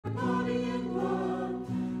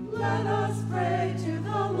Let us pray to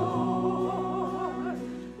the Lord.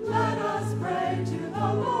 Let us pray to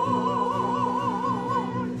the Lord.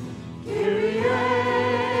 Kyrie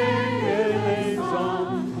eleison,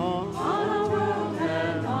 on our world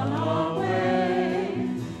and on our way.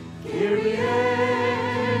 Kyrie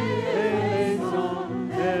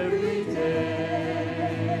eleison, every day.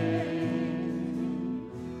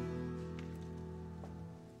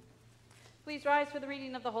 Please rise for the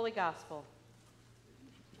reading of the Holy Gospel.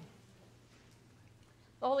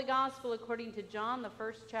 The Holy Gospel according to John, the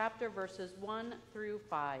first chapter, verses 1 through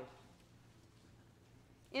 5.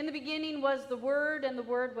 In the beginning was the Word, and the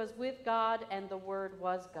Word was with God, and the Word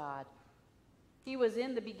was God. He was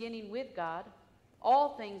in the beginning with God. All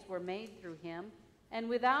things were made through him, and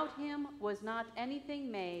without him was not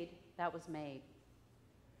anything made that was made.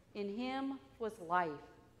 In him was life,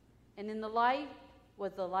 and in the light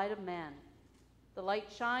was the light of men. The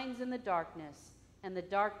light shines in the darkness, and the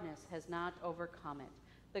darkness has not overcome it.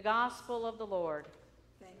 The Gospel of the Lord.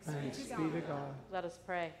 Thanks be to God. Let us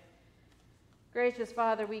pray. Gracious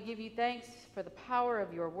Father, we give you thanks for the power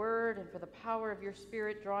of your word and for the power of your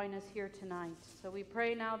Spirit drawing us here tonight. So we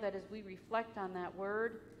pray now that as we reflect on that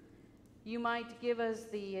word, you might give us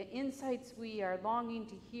the insights we are longing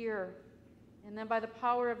to hear. And then by the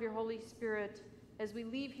power of your Holy Spirit, as we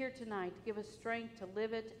leave here tonight, give us strength to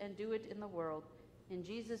live it and do it in the world. In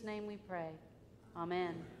Jesus' name we pray.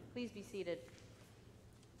 Amen. Please be seated.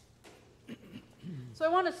 So I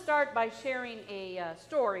want to start by sharing a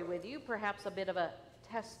story with you, perhaps a bit of a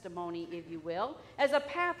testimony, if you will, as a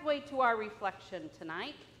pathway to our reflection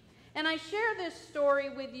tonight. And I share this story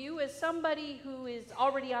with you as somebody who is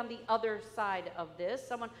already on the other side of this,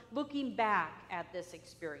 someone looking back at this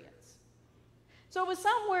experience. So it was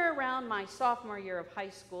somewhere around my sophomore year of high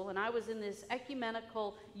school, and I was in this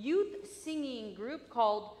ecumenical youth singing group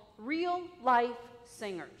called Real Life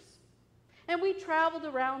Singers. And we traveled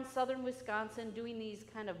around southern Wisconsin doing these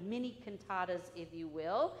kind of mini cantatas, if you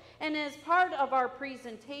will. And as part of our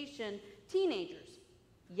presentation, teenagers,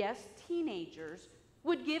 yes, teenagers,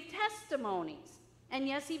 would give testimonies. And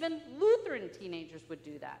yes, even Lutheran teenagers would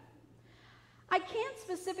do that. I can't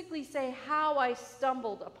specifically say how I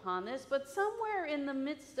stumbled upon this, but somewhere in the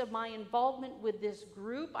midst of my involvement with this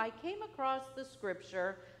group, I came across the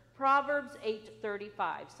scripture, Proverbs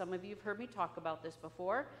 8:35. Some of you have heard me talk about this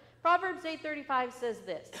before. Proverbs 8:35 says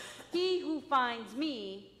this, "He who finds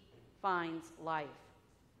me finds life."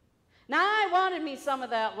 Now, I wanted me some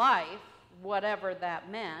of that life, whatever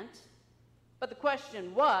that meant, but the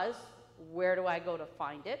question was, where do I go to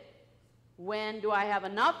find it? When do I have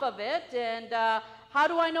enough of it? And how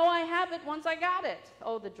do I know I have it once I got it?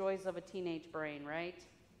 Oh, the joys of a teenage brain, right?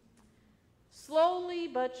 Slowly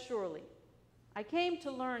but surely, I came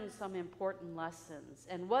to learn some important lessons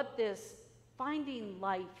and what this finding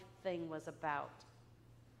life thing was about.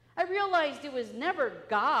 I realized it was never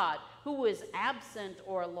God who was absent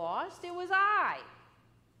or lost, it was I.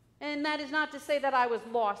 And that is not to say that I was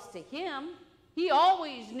lost to him. He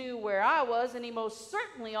always knew where I was, and he most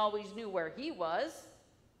certainly always knew where he was.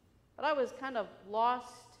 But I was kind of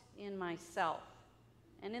lost in myself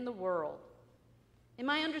and in the world, in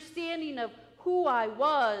my understanding of who I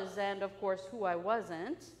was and, of course, who I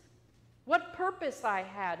wasn't. What purpose I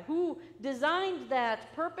had, who designed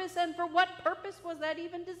that purpose, and for what purpose was that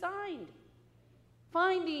even designed?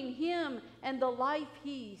 Finding him and the life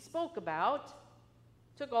he spoke about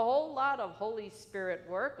took a whole lot of Holy Spirit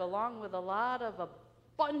work, along with a lot of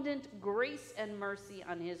abundant grace and mercy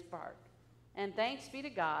on his part. And thanks be to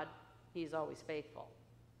God, he's always faithful.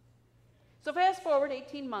 So fast forward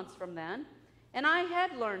 18 months from then, and I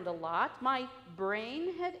had learned a lot. My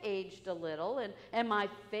brain had aged a little, and my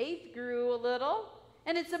faith grew a little.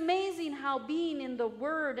 And it's amazing how being in the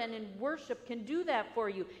Word and in worship can do that for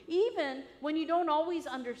you, even when you don't always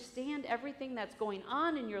understand everything that's going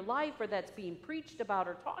on in your life or that's being preached about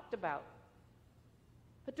or talked about.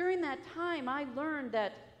 But during that time, I learned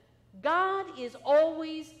that God is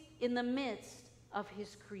always in the midst of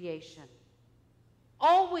his creation,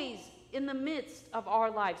 always in the midst of our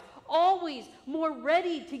lives, always more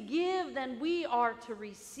ready to give than we are to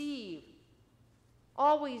receive,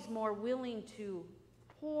 always more willing to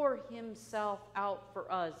pour himself out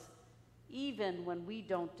for us, even when we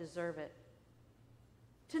don't deserve it.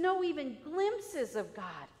 To know even glimpses of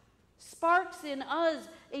God sparks in us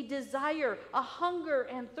a desire, a hunger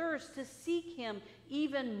and thirst to seek him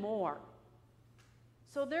even more.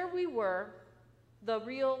 So there we were, the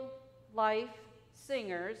real life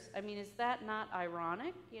singers. I mean, is that not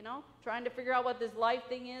ironic, you know? Trying to figure out what this life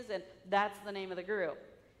thing is, and that's the name of the group.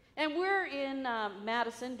 And we're in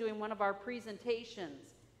Madison doing one of our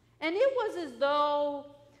presentations. And it was as though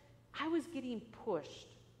I was getting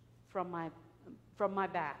pushed from my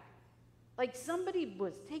back. Like somebody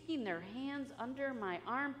was taking their hands under my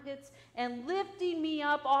armpits and lifting me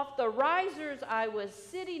up off the risers I was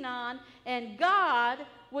sitting on, and God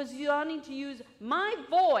was wanting to use my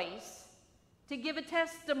voice to give a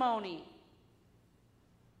testimony.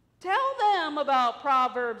 Tell them about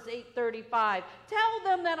Proverbs 8:35. Tell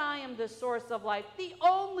them that I am the source of life, the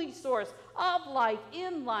only source of life,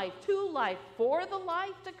 in life, to life, for the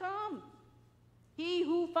life to come. He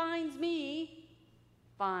who finds me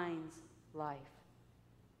finds life.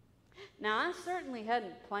 Now, I certainly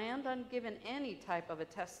hadn't planned on giving any type of a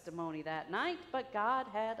testimony that night, but God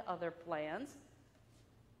had other plans,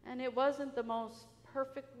 and it wasn't the most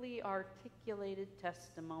perfectly articulated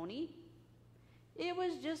testimony. It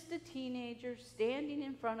was just a teenager standing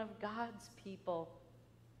in front of God's people,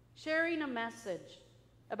 sharing a message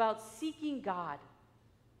about seeking God,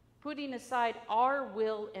 putting aside our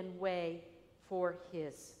will and way for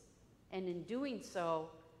His, and in doing so,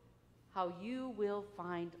 how you will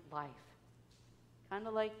find life. Kind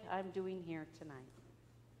of like I'm doing here tonight.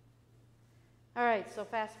 All right, so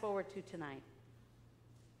fast forward to tonight.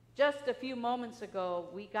 Just a few moments ago,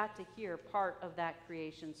 we got to hear part of that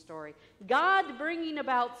creation story. God bringing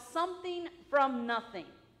about something from nothing.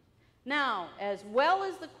 Now, as well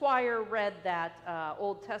as the choir read that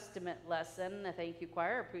Old Testament lesson, thank you,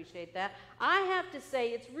 choir, I appreciate that, I have to say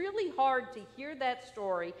it's really hard to hear that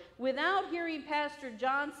story without hearing Pastor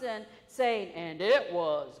Johnson saying, and it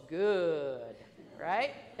was good,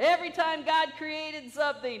 right? Every time God created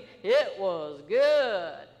something, it was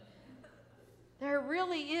good. There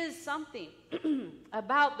really is something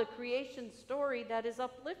about the creation story that is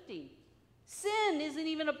uplifting. Sin isn't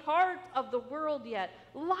even a part of the world yet.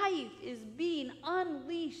 Life is being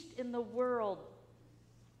unleashed in the world.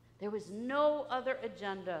 There was no other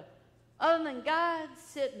agenda other than God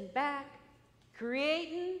sitting back,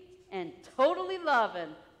 creating and totally loving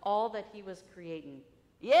all that He was creating.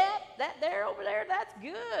 Yep, that there over there, that's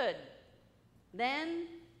good. Then,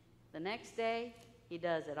 the next day, He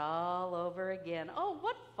does it all over again. Oh,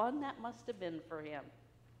 what fun that must have been for Him.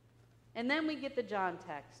 And then we get the John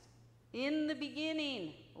text. In the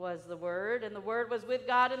beginning was the Word, and the Word was with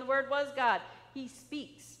God, and the Word was God. He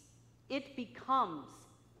speaks. It becomes.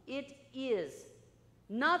 It is.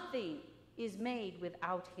 Nothing is made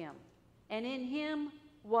without Him. And in Him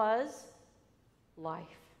was life.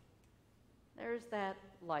 There's that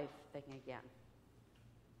life thing again.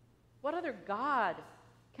 What other God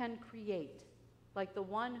can create like the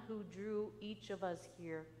one who drew each of us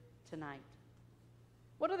here tonight?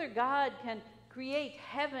 What other God can create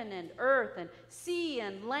heaven and earth and sea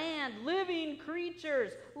and land, living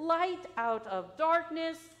creatures, light out of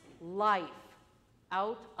darkness, life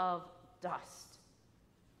out of dust?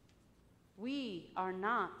 We are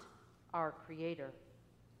not our Creator.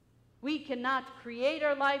 We cannot create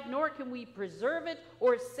our life, nor can we preserve it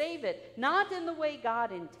or save it. Not in the way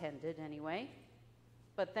God intended, anyway.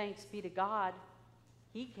 But thanks be to God,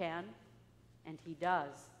 He can, and He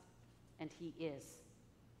does, and He is.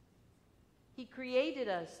 He created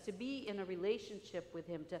us to be in a relationship with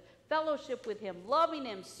Him, to fellowship with Him, loving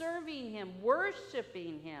Him, serving Him,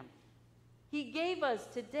 worshiping Him. He gave us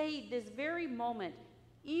today, this very moment,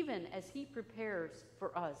 even as He prepares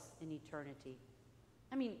for us in eternity.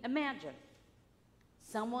 I mean, imagine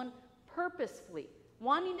someone purposefully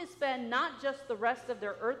wanting to spend not just the rest of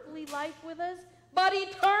their earthly life with us, but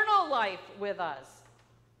eternal life with us.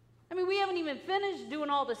 I mean, we haven't even finished doing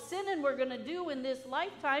all the sinning we're going to do in this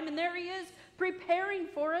lifetime, and there He is preparing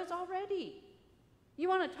for us already. You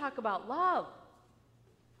want to talk about love.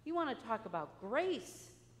 You want to talk about grace.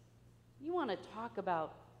 You want to talk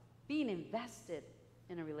about being invested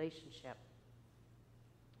in a relationship.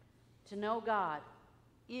 To know God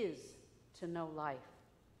is to know life.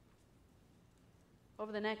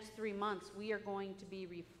 Over the next 3 months, we are going to be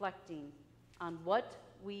reflecting on what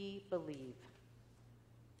we believe.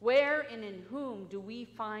 Where and in whom do we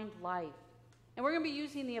find life? And we're going to be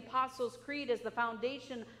using the Apostles' Creed as the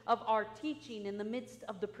foundation of our teaching in the midst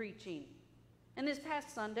of the preaching. And this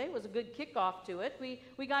past Sunday was a good kickoff to it.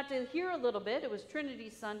 We got to hear a little bit. It was Trinity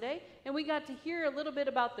Sunday. And we got to hear a little bit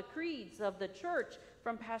about the creeds of the church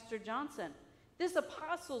from Pastor Johnson. This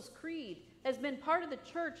Apostles' Creed has been part of the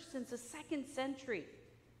church since the 2nd century.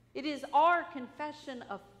 It is our confession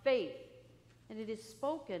of faith. And it is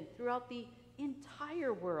spoken throughout the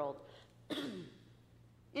entire world.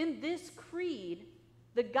 In this creed,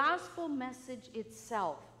 the gospel message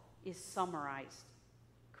itself is summarized.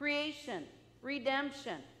 Creation,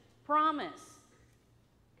 redemption, promise.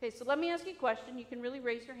 Okay, so let me ask you a question. You can really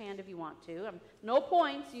raise your hand if you want to. No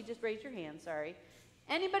points, you just raise your hand, sorry.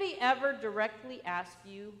 Anybody ever directly ask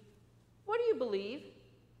you, what do you believe?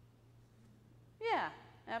 Yeah,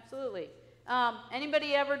 absolutely.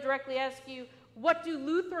 Anybody ever directly ask you, what do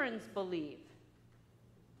Lutherans believe?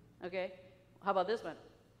 Okay, how about this one?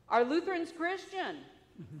 Are Lutherans Christian?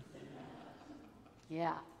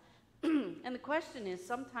 Yeah. And the question is,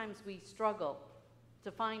 sometimes we struggle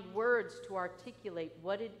to find words to articulate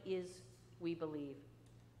what it is we believe.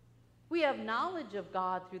 We have knowledge of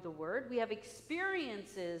God through the Word. We have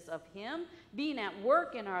experiences of Him being at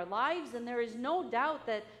work in our lives, and there is no doubt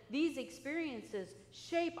that these experiences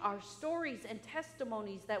shape our stories and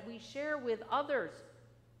testimonies that we share with others,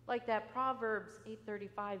 like that Proverbs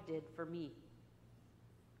 8:35 did for me.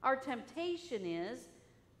 Our temptation is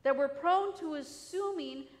that we're prone to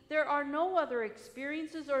assuming there are no other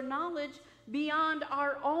experiences or knowledge beyond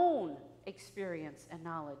our own experience and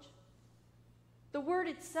knowledge. The Word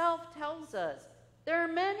itself tells us there are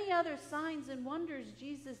many other signs and wonders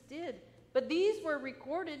Jesus did, but these were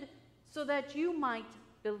recorded so that you might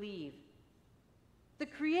believe. The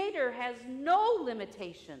Creator has no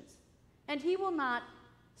limitations, and He will not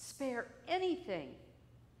spare anything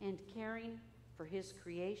in caring for His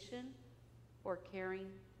creation or caring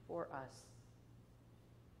for us.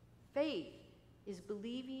 Faith is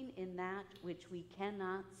believing in that which we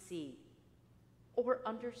cannot see or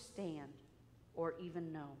understand or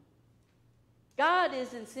even know. God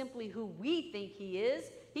isn't simply who we think He is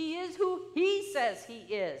who He says He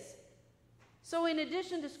is. So in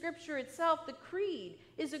addition to Scripture itself, the Creed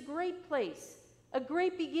is a great place, a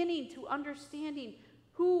great beginning to understanding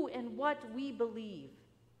who and what we believe.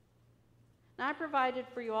 Now I provided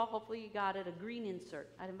for you all, hopefully you got it, a green insert.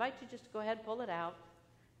 I'd invite you just to go ahead and pull it out,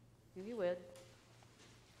 if you would.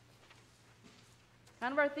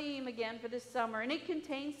 Kind of our theme again for this summer, and it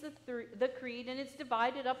contains the Creed, and it's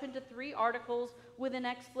divided up into 3 articles with an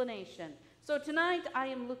explanation. So tonight I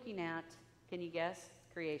am looking at, can you guess?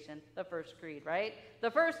 Creation, the first Creed, right? The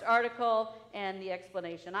first article and the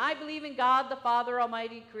explanation. I believe in God, the Father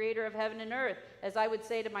Almighty, creator of heaven and earth. As I would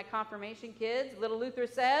say to my confirmation kids, little Luther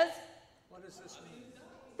says, What does this mean?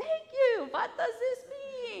 thank you. What does this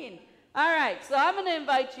mean? All right, so I'm going to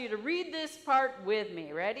invite you to read this part with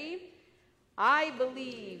me. Ready? I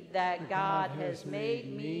believe that God has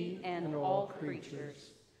made me and all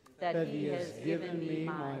creatures, that He has given me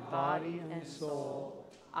my body and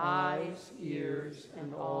soul, eyes, ears,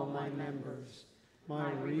 and all my members,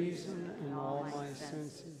 my reason and all my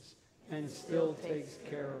senses, and still takes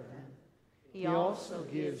care of them. He also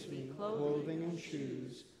gives me clothing and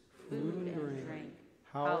shoes, food and drink,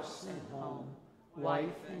 house and home,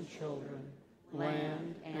 wife and children,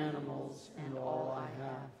 land, animals, and all I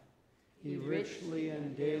have. He richly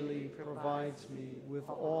and daily provides me with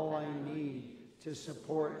all I need to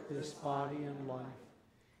support this body and life.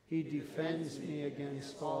 He defends me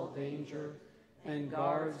against all danger and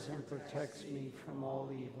guards and protects me from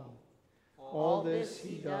all evil. All this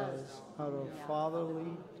He does out of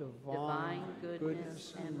fatherly, divine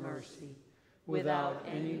goodness and mercy, without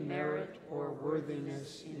any merit or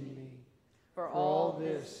worthiness in me. For all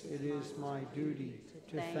this it is my duty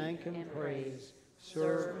to thank and praise,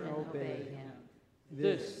 serve and obey Him.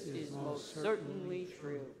 This is most certainly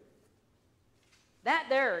true. That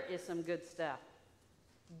there is some good stuff.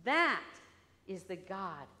 That is the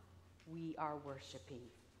God we are worshiping.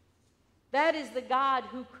 That is the God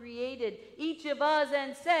who created each of us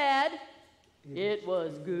and said, it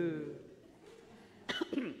was good.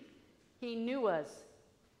 He knew us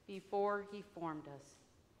before He formed us,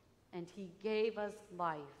 and He gave us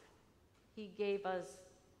life. He gave us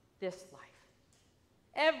this life.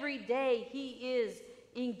 Every day He is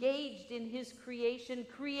engaged in His creation,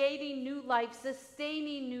 creating new life,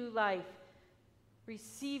 sustaining new life,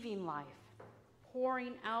 receiving life,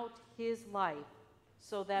 pouring out His life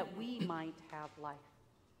so that we might have life.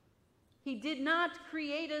 He did not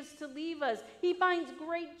create us to leave us. He finds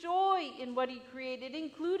great joy in what He created,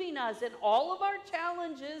 including us and all of our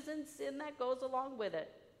challenges and sin that goes along with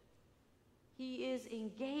it. He is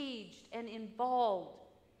engaged and involved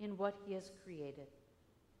in what He has created.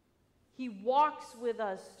 He walks with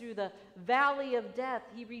us through the valley of death.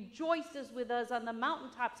 He rejoices with us on the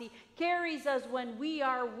mountaintops. He carries us when we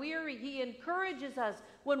are weary. He encourages us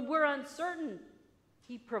when we're uncertain.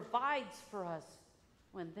 He provides for us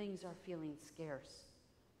when things are feeling scarce.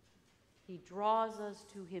 He draws us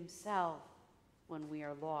to Himself when we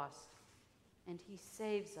are lost. And He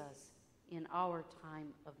saves us in our time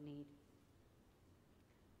of need.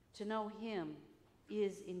 To know Him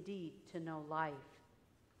is indeed to know life.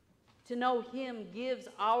 To know Him gives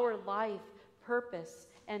our life purpose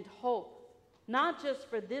and hope, not just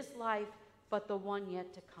for this life, but the one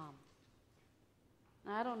yet to come.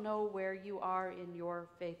 I don't know where you are in your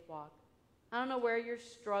faith walk. I don't know where you're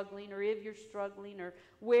struggling, or if you're struggling, or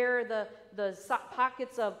where the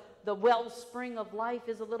pockets of the wellspring of life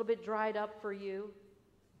is a little bit dried up for you.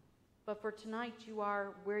 But for tonight, you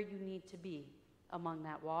are where you need to be among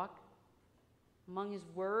that walk, among His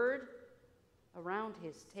Word, around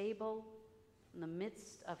His table, in the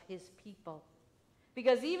midst of His people.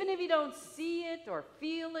 Because even if you don't see it or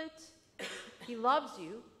feel it, He loves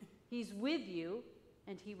you, He's with you,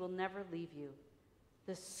 and He will never leave you.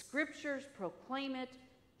 The Scriptures proclaim it,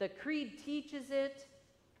 the Creed teaches it,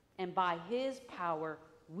 and by His power,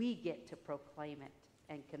 we get to proclaim it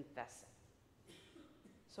and confess it.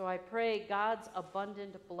 So I pray God's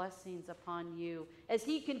abundant blessings upon you as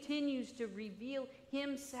He continues to reveal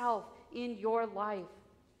Himself in your life,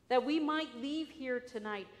 that we might leave here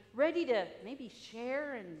tonight ready to maybe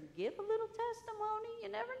share and give a little testimony. You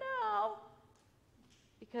never know.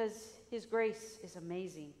 Because His grace is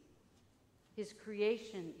amazing. His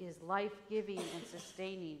creation is life-giving and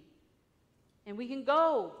sustaining. And we can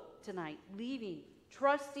go tonight, leaving,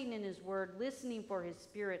 trusting in His Word, listening for His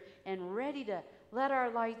Spirit, and ready to let our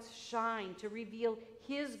lights shine to reveal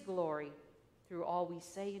His glory through all we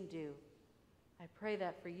say and do. I pray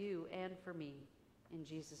that for you and for me. In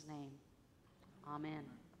Jesus' name, amen.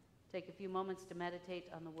 Take a few moments to meditate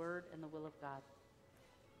on the Word and the will of God.